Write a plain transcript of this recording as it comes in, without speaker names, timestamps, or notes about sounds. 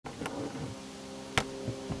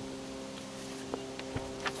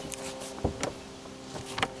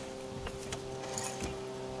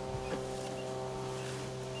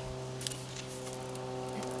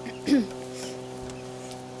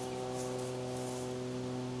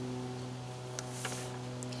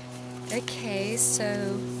Okay,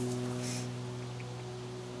 so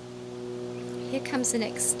here comes the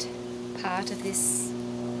next part of this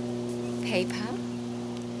paper,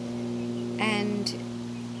 and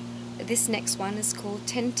this next one is called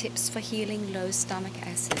 10 Tips for Healing Low Stomach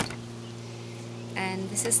Acid. And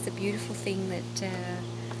this is the beautiful thing that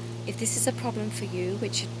if this is a problem for you,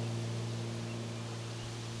 which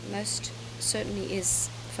most certainly is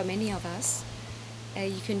for many of us,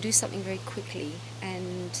 you can do something very quickly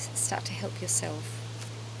and start to help yourself.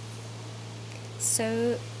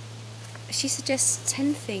 So she suggests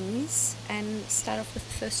 10 things, and start off with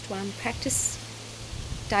the first one. Practice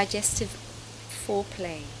digestive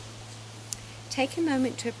foreplay. Take a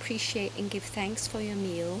moment to appreciate and give thanks for your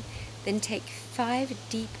meal, then take 5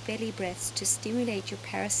 deep belly breaths to stimulate your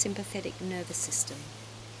parasympathetic nervous system.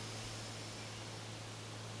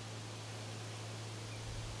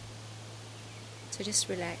 So just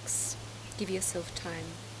relax, give yourself time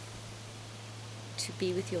to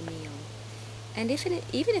be with your meal. And even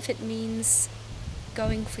if it means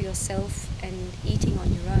going for yourself and eating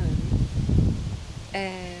on your own,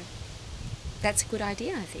 that's a good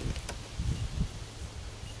idea, I think.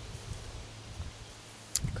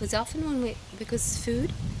 Because often because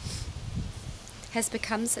food has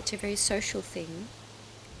become such a very social thing,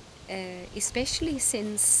 especially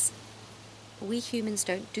since we humans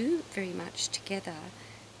don't do very much together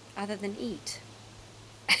other than eat.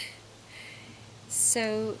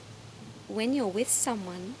 So when you're with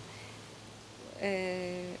someone,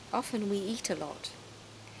 often we eat a lot.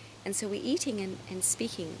 And so we're eating and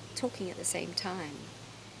speaking, talking at the same time,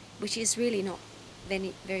 which is really not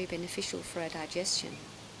very beneficial for our digestion.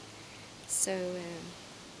 So,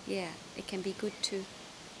 yeah, it can be good to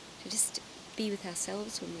just be with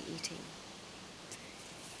ourselves when we're eating.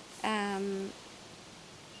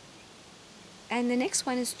 And the next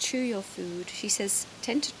one is chew your food. She says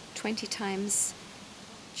 10 to 20 times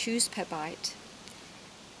chews per bite,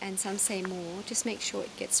 and some say more. Just make sure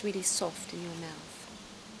it gets really soft in your mouth.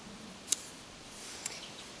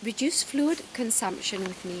 Reduce fluid consumption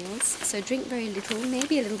with meals, so drink very little,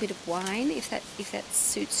 maybe a little bit of wine if that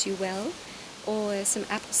suits you well, or some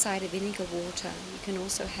apple cider vinegar water you can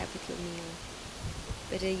also have with your meal.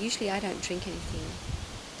 But usually I don't drink anything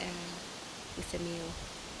with the meal.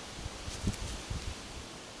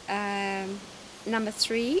 Number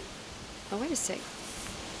 3, oh wait a sec.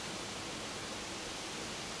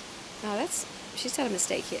 No, she's had a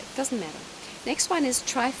mistake here, doesn't matter. Next one is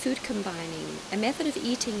try food combining, a method of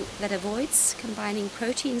eating that avoids combining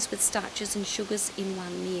proteins with starches and sugars in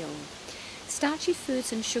one meal. Starchy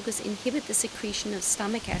foods and sugars inhibit the secretion of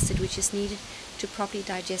stomach acid, which is needed to properly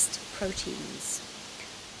digest proteins.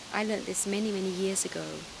 I learned this many years ago,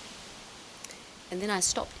 and then I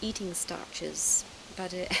stopped eating starches,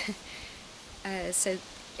 but so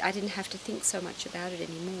I didn't have to think so much about it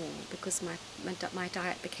anymore because my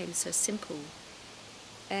diet became so simple.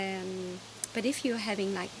 But if you're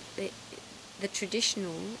having like the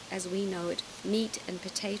traditional, as we know it, meat and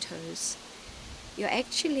potatoes, you're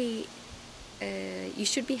actually, you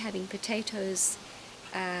should be having potatoes.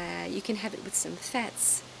 You can have it with some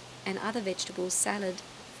fats and other vegetables, salad.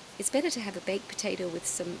 It's better to have a baked potato with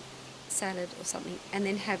some salad or something, and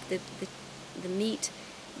then have the meat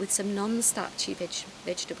with some non-starchy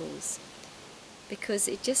vegetables, because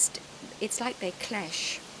it's like they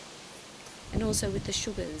clash. And also with the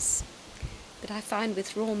sugars. But I find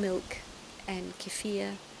with raw milk and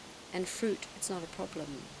kefir and fruit, it's not a problem.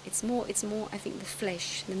 It's more I think the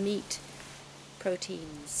flesh, the meat,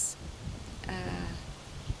 proteins.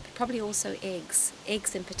 Probably also eggs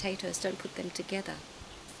and potatoes, don't put them together.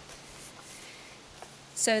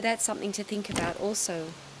 So that's something to think about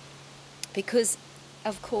also, because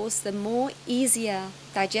of course the more easier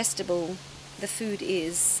digestible the food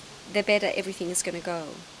is, the better everything is going to go.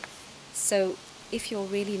 So if you're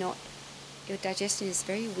really not, your digestion is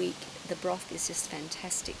very weak, the broth is just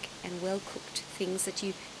fantastic, and well cooked things that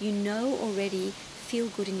you know already feel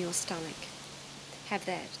good in your stomach. Have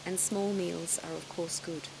that, and small meals are of course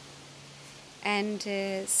good. And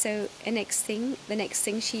so the next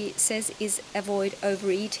thing she says is avoid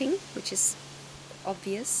overeating, which is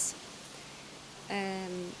obvious.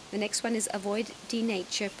 The next one is avoid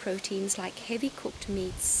denature proteins like heavy cooked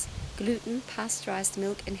meats, gluten, pasteurized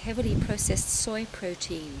milk, and heavily processed soy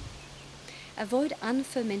protein. Avoid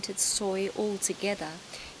unfermented soy altogether,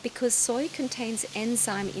 because soy contains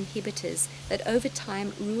enzyme inhibitors that over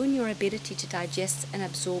time ruin your ability to digest and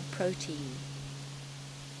absorb protein.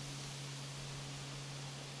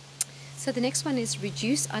 So the next one is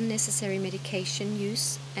reduce unnecessary medication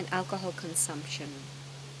use and alcohol consumption.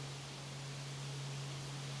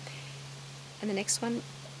 And the next one,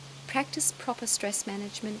 Practice proper stress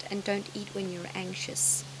management and don't eat when you're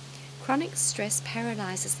anxious. Chronic stress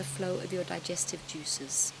paralyzes the flow of your digestive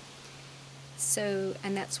juices. So,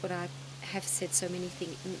 and that's what I have said so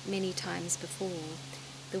many times before.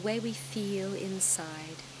 The way we feel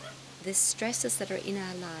inside, the stresses that are in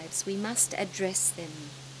our lives, we must address them,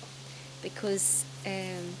 because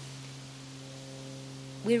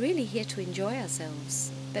we're really here to enjoy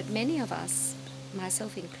ourselves. But many of us,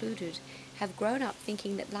 myself included, have grown up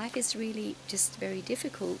thinking that life is really just very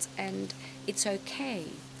difficult and it's okay.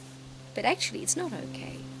 But actually it's not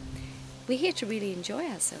okay. We're here to really enjoy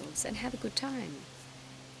ourselves and have a good time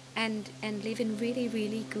and live in really,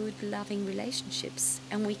 really good, loving relationships,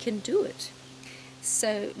 and we can do it.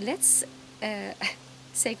 So let's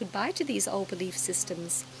say goodbye to these old belief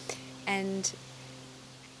systems and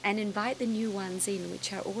invite the new ones in,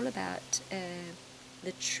 which are all about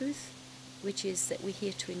the truth, which is that we're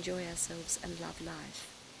here to enjoy ourselves and love life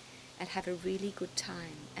and have a really good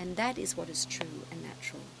time, and that is what is true and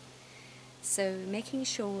natural. So making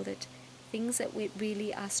sure that things that we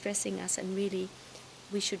really are stressing us and really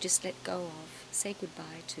we should just let go of, say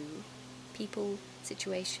goodbye to, people,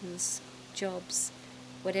 situations, jobs,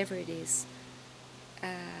 whatever it is,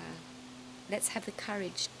 let's have the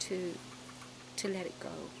courage to let it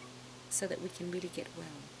go so that we can really get well.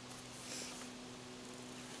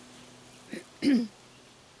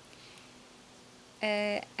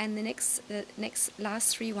 And the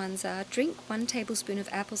last three ones are: drink 1 tablespoon of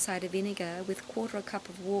apple cider vinegar with 1/4 cup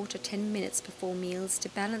of water 10 minutes before meals to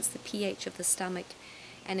balance the pH of the stomach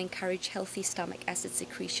and encourage healthy stomach acid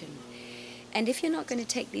secretion. And if you're not going to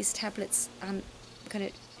take these tablets, I'm going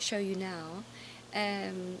to show you now,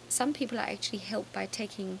 some people are actually helped by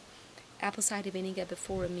taking apple cider vinegar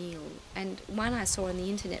before a meal. And one I saw on the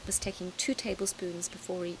internet was taking 2 tablespoons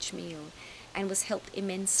before each meal and was helped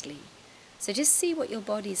immensely. So just see what your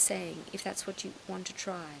body is saying if that's what you want to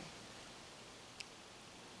try.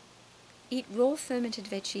 Eat raw fermented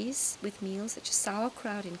veggies with meals such as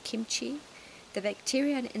sauerkraut and kimchi. The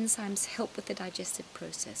bacteria and enzymes help with the digestive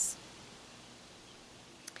process.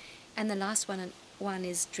 And the last one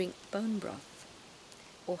is drink bone broth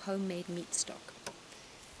or homemade meat stock.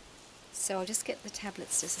 So I'll just get the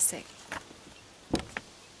tablets just a sec.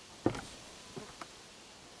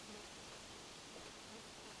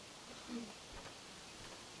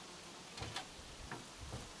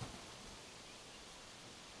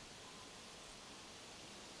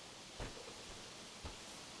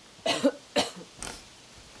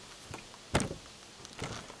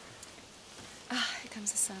 Here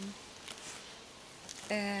comes the sun.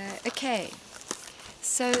 Okay.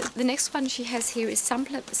 So the next one she has here is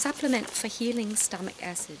supplement for healing stomach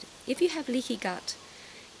acid. If you have leaky gut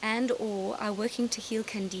and or are working to heal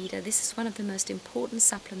candida, this is one of the most important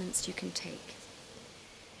supplements you can take.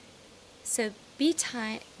 So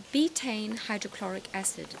betaine hydrochloric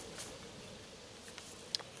acid.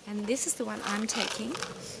 And this is the one I'm taking.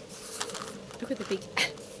 Look at the big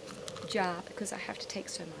jar because I have to take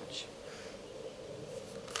so much.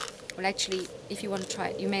 Well, actually, if you want to try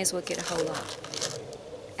it, you may as well get a whole lot.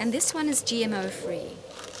 And this one is GMO free.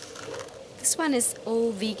 This one is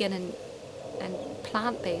all vegan and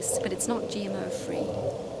plant-based, but it's not GMO free,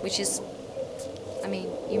 which is, I mean,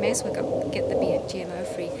 you may as well go get the GMO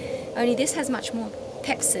free. Only this has much more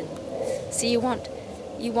pepsin. So you want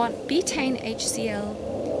Betaine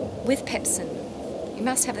HCL with pepsin. You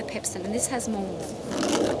must have the pepsin, and this has more.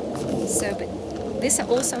 So, but this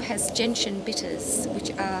also has gentian bitters, which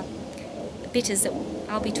are bitters that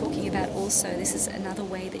I'll be talking about also. This is another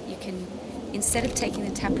way that you can, instead of taking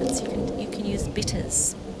the tablets, you can use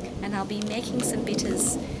bitters. And I'll be making some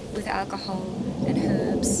bitters with alcohol and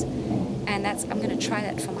herbs, and I'm going to try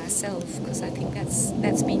that for myself because I think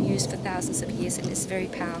that's been used for thousands of years and it's very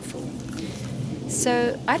powerful.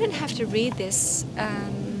 So I don't have to read this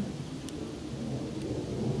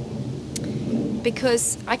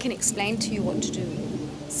because I can explain to you what to do.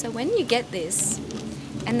 So when you get this,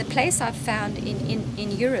 and the place I've found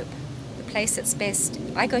in Europe, the place that's best,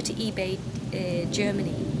 I go to eBay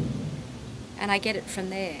Germany, and I get it from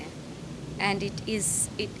there. And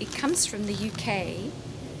it comes from the UK,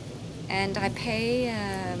 and I pay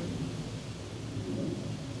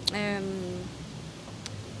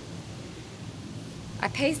I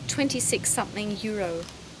pay 26 something euro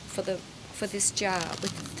for this jar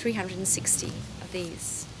with 360 of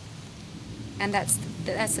these, and that's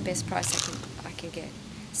the best price I can get.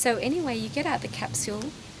 So anyway, you get out the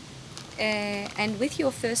capsule, and with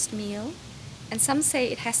your first meal, and some say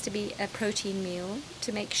it has to be a protein meal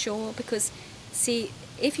to make sure, because see,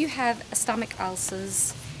 if you have stomach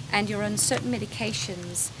ulcers and you're on certain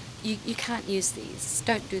medications you can't use these.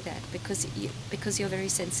 Don't do that because you're very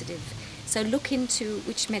sensitive. So look into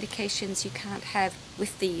which medications you can't have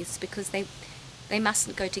with these, because they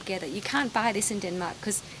mustn't go together. You can't buy this in Denmark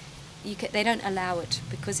because they don't allow it,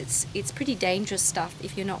 because it's pretty dangerous stuff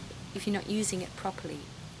if you're not using it properly.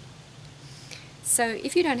 So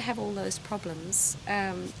if you don't have all those problems,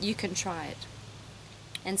 you can try it.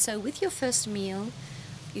 And so with your first meal,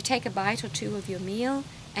 you take a bite or two of your meal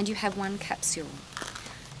and you have one capsule.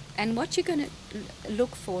 And what you're going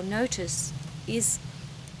to notice is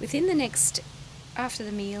within the next, after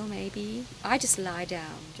the meal maybe, I just lie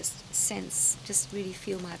down, just really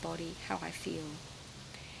feel my body, how I feel.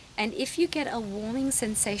 And if you get a warming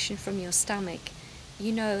sensation from your stomach,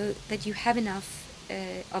 you know that you have enough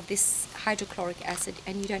of this hydrochloric acid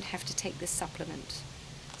and you don't have to take this supplement.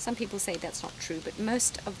 Some people say that's not true, but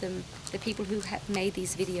most of them, the people who have made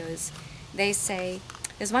these videos, they say,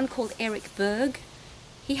 there's one called Eric Berg.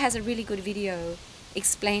 He has a really good video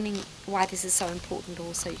explaining why this is so important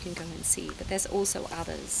also, you can go and see, but there's also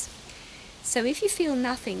others. So if you feel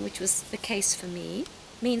nothing, which was the case for me,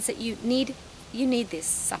 means that you need this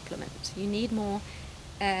supplement. You need more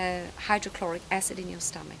hydrochloric acid in your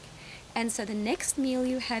stomach. And so the next meal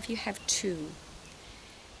you have two.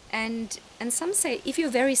 And some say if you're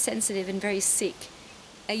very sensitive and very sick,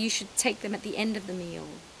 you should take them at the end of the meal.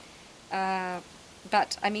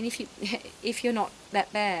 But I mean, if you're not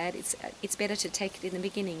that bad, it's better to take it in the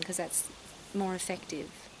beginning, because that's more effective.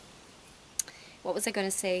 What was I going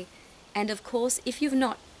to say? And of course, if you've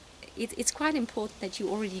not, it's quite important that you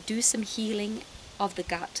already do some healing of the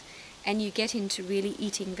gut, and you get into really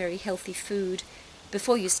eating very healthy food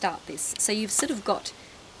before you start this. So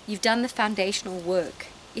you've done the foundational work.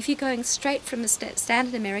 If you're going straight from a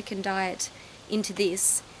standard American diet into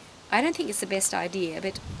this, I don't think it's the best idea,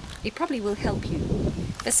 but it probably will help you.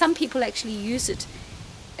 But some people actually use it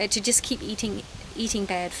to just keep eating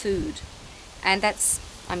bad food, and that's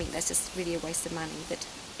just really a waste of money. But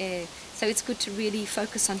so it's good to really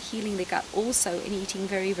focus on healing the gut also and eating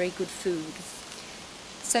very, very good food.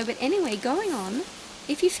 So, but anyway, going on,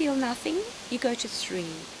 if you feel nothing, you go to 3.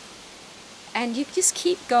 And you just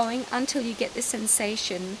keep going until you get the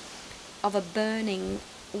sensation of a burning,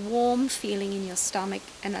 warm feeling in your stomach,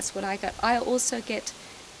 and that's what I got.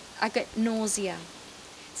 I get nausea.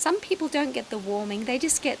 Some people don't get the warming, they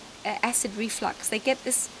just get acid reflux. They get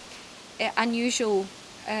this unusual,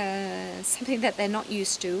 something that they're not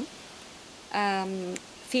used to,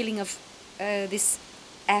 feeling of this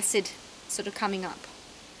acid sort of coming up.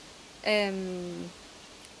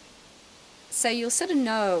 So you'll sort of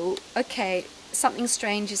know, okay, something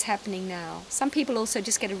strange is happening now. Some people also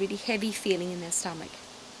just get a really heavy feeling in their stomach.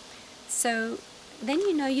 So then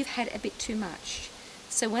you know you've had a bit too much.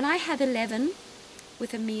 So when I have 11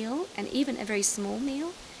 with a meal, and even a very small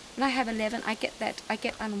meal, when I have 11, I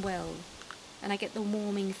get unwell, and I get the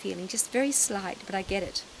warming feeling, just very slight, but I get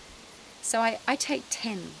it. So I take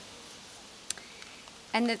 10.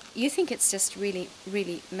 And you think it's just really,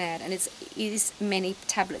 really mad, and it is many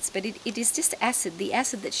tablets, but it is just acid, the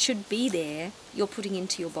acid that should be there, you're putting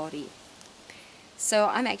into your body. So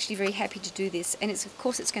I'm actually very happy to do this, and of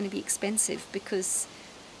course it's going to be expensive because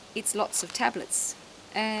it's lots of tablets.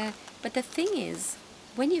 But the thing is,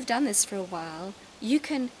 when you've done this for a while, you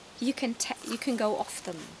can go off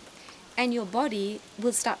them, and your body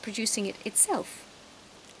will start producing it itself.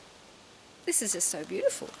 This is just so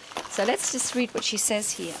beautiful. So let's just read what she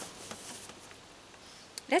says here.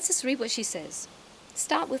 Let's just read what she says.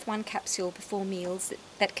 Start with 1 capsule before meals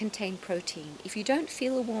that contain protein. If you don't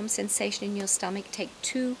feel a warm sensation in your stomach, take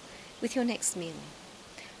 2 with your next meal.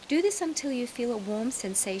 Do this until you feel a warm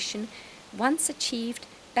sensation. Once achieved,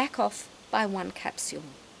 back off by 1 capsule.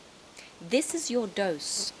 This is your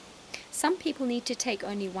dose. Some people need to take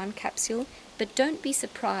only 1 capsule, but don't be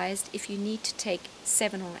surprised if you need to take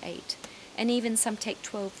 7 or 8. And even some take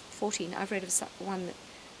 12, 14. I've read of one that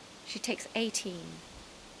she takes 18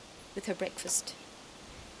 with her breakfast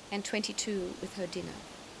and 22 with her dinner.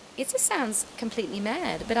 It just sounds completely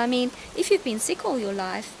mad, but I mean, if you've been sick all your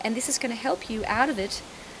life and this is going to help you out of it,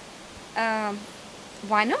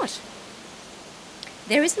 why not?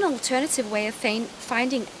 There is an alternative way of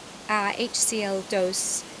finding our HCL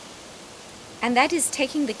dose, and that is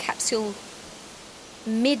taking the capsule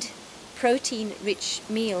mid-protein-rich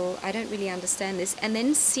meal. I don't really understand this. And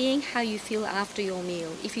then seeing how you feel after your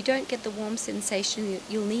meal. If you don't get the warm sensation,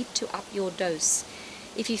 you'll need to up your dose.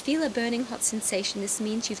 If you feel a burning hot sensation, this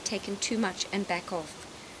means you've taken too much and back off.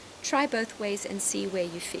 Try both ways and see where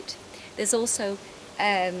you fit. There's also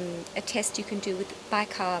a test you can do with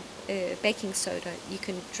bicarb baking soda. You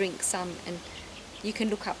can drink some and You can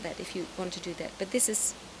look up that if you want to do that, but this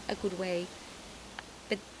is a good way.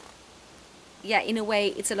 But yeah, in a way,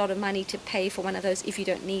 it's a lot of money to pay for one of those if you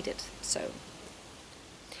don't need it. So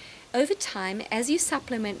over time, as you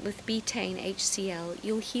supplement with betaine HCl,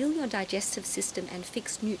 you'll heal your digestive system and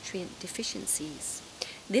fix nutrient deficiencies.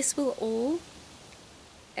 This is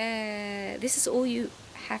all you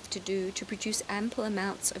have to do to produce ample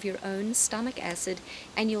amounts of your own stomach acid,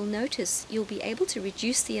 and you'll notice you'll be able to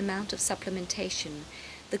reduce the amount of supplementation.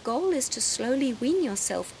 The goal is to slowly wean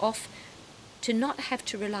yourself off to not have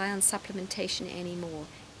to rely on supplementation anymore,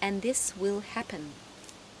 and this will happen.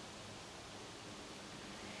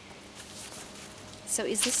 So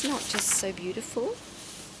is this not just so beautiful?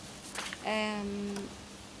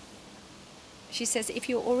 She says, if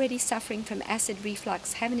you're already suffering from acid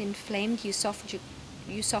reflux, have an inflamed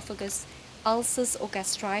esophagus, ulcers or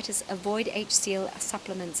gastritis, avoid HCl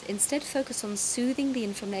supplements. Instead, focus on soothing the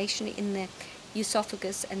inflammation in the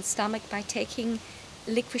esophagus and stomach by taking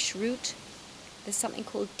licorice root. There's something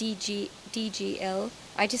called DGL.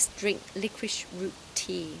 I just drink licorice root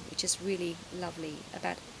tea, which is really lovely,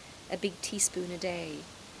 about a big teaspoon a day,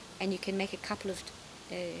 and you can make a couple of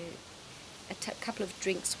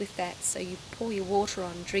drinks with that. So you pour your water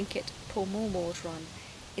on, drink it, pour more water on.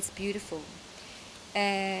 It's beautiful.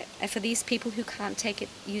 And for these people who can't take it,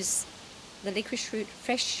 use the licorice root,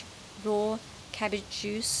 fresh raw cabbage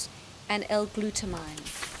juice, and L-glutamine.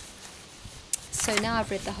 So now I've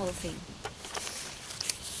read the whole thing,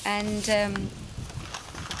 and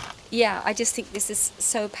yeah, I just think this is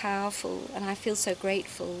so powerful, and I feel so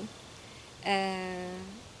grateful. And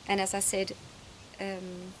as I said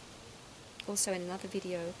also in another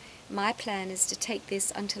video, my plan is to take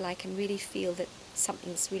this until I can really feel that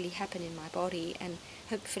something's really happened in my body, and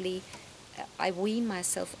hopefully I wean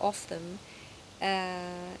myself off them,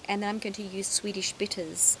 and then I'm going to use Swedish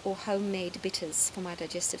bitters or homemade bitters for my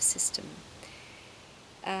digestive system.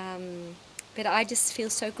 But I just feel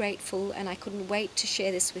so grateful, and I couldn't wait to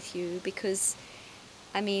share this with you, because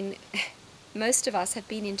I mean, most of us have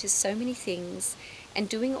been into so many things, and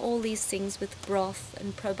doing all these things with broth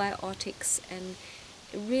and probiotics and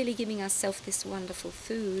really giving ourselves this wonderful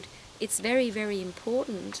food, it's very, very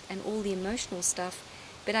important, and all the emotional stuff.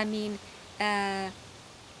 But I mean,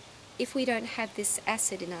 if we don't have this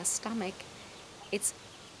acid in our stomach, it's,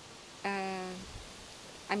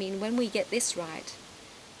 I mean, when we get this right,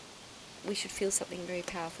 we should feel something very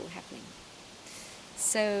powerful happening.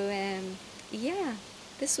 So, yeah,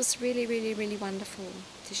 this was really, really, really wonderful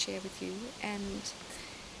to share with you, and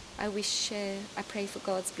I wish, I pray for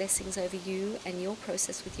God's blessings over you and your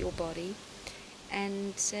process with your body,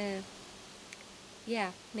 and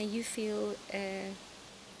yeah, may you feel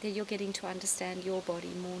that you're getting to understand your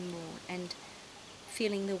body more and more, and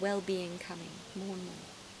feeling the well-being coming more and more.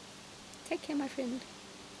 Take care, my friend.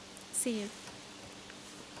 See you.